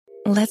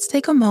Let's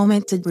take a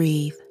moment to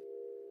breathe.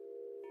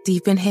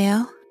 Deep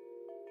inhale.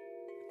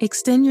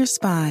 Extend your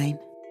spine.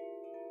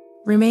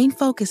 Remain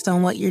focused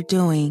on what you're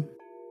doing.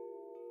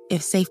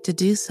 If safe to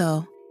do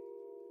so,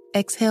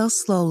 exhale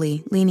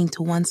slowly, leaning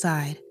to one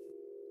side.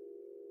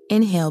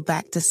 Inhale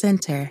back to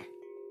center.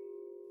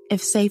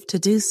 If safe to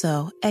do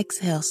so,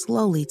 exhale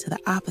slowly to the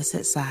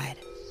opposite side.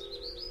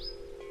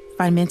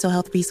 Find mental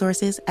health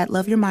resources at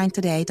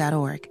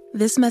loveyourmindtoday.org.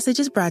 This message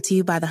is brought to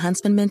you by the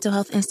Huntsman Mental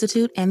Health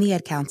Institute and the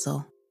Ad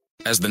Council.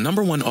 As the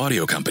 #1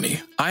 audio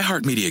company,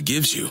 iHeartMedia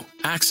gives you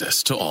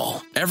access to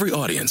all. Every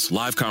audience,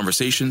 live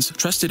conversations,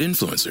 trusted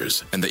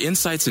influencers, and the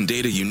insights and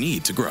data you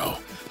need to grow.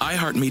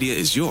 iHeartMedia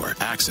is your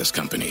access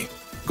company.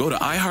 Go to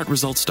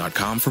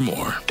iHeartResults.com for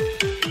more.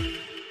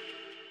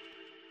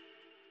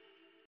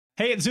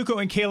 Hey, it's Zuko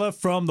and Kayla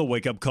from The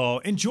Wake Up Call.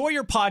 Enjoy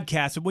your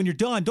podcast, but when you're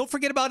done, don't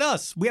forget about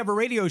us. We have a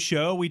radio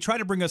show. We try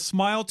to bring a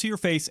smile to your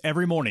face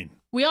every morning.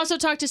 We also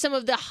talk to some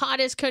of the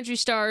hottest country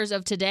stars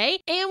of today,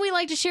 and we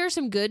like to share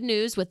some good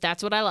news with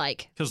That's What I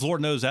Like. Because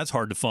Lord knows that's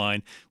hard to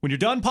find. When you're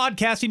done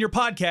podcasting your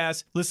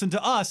podcast, listen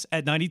to us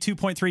at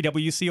 92.3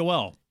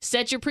 WCOL.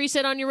 Set your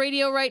preset on your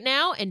radio right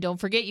now, and don't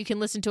forget you can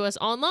listen to us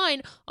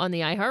online on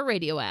the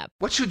iHeartRadio app.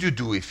 What should you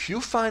do if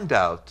you find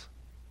out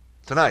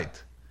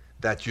tonight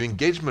that your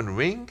engagement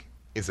ring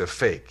is a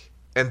fake?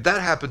 And that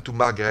happened to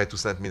Margaret, who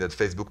sent me that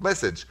Facebook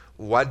message.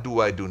 What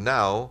do I do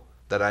now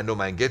that I know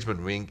my engagement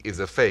ring is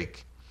a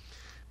fake?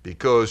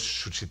 Because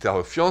should she tell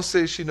her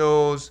fiancé she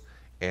knows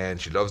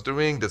and she loves the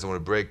ring, doesn't want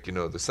to break,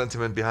 the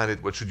sentiment behind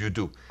it? What should you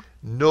do?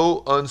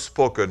 No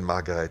unspoken,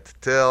 Margaret.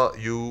 Tell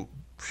your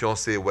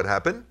fiancé what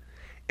happened,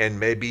 and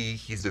maybe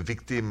he's the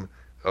victim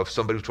of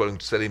somebody trying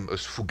to sell him a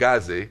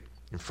fugazi.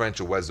 In French,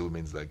 a wazoo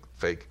means like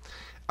fake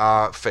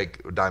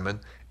diamond.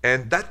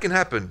 And that can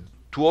happen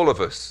to all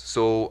of us.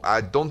 So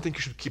I don't think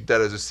you should keep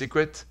that as a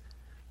secret.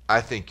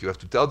 I think you have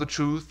to tell the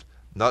truth,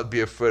 not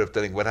be afraid of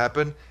telling what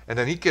happened, and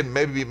then he can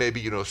maybe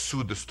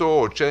sue the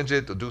store or change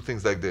it or do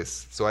things like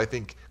this. So I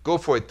think go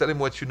for it, tell him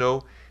what you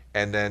know,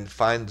 and then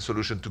find the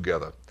solution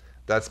together.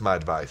 That's my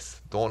advice.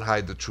 Don't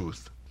hide the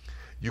truth.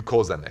 You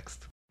call that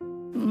next.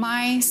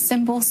 My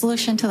simple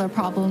solution to the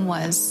problem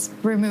was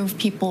remove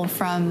people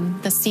from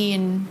the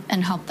scene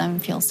and help them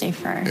feel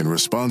safer. In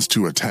response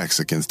to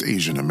attacks against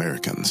Asian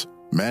Americans,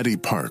 Maddie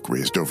Park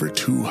raised over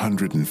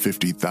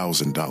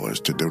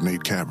 $250,000 to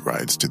donate cab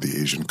rides to the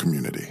Asian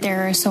community.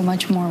 There is so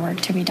much more work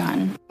to be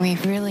done. We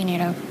really need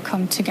to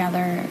come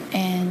together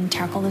and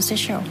tackle this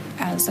issue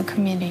as a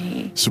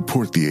community.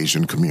 Support the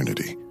Asian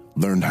community.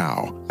 Learn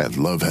how at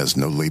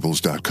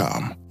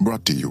lovehasnolabels.com.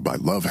 Brought to you by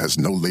Love Has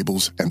No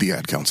Labels and the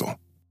Ad Council.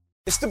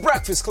 It's The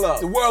Breakfast Club,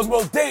 the world's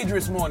most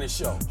dangerous morning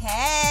show.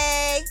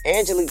 Hey!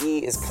 Angela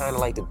Yee is kind of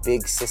like the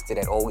big sister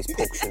that always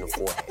pokes you in the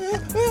forehead.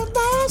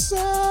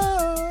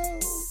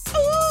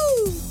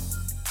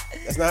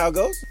 That's not how it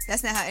goes?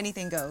 That's not how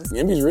anything goes.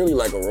 Yemi's really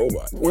like a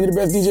robot. One of the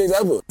best DJs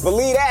ever.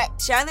 Believe that.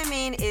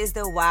 Charlamagne is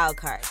the wild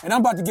card. And I'm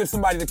about to give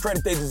somebody the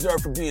credit they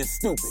deserve for being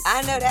stupid.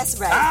 I know that's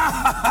right.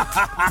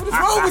 What is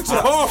wrong with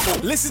you? Oh.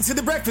 Listen to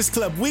The Breakfast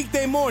Club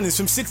weekday mornings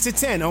from 6 to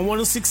 10 on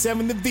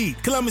 106.7 The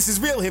Beat. Columbus's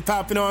real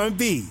hip-hop and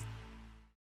R&B.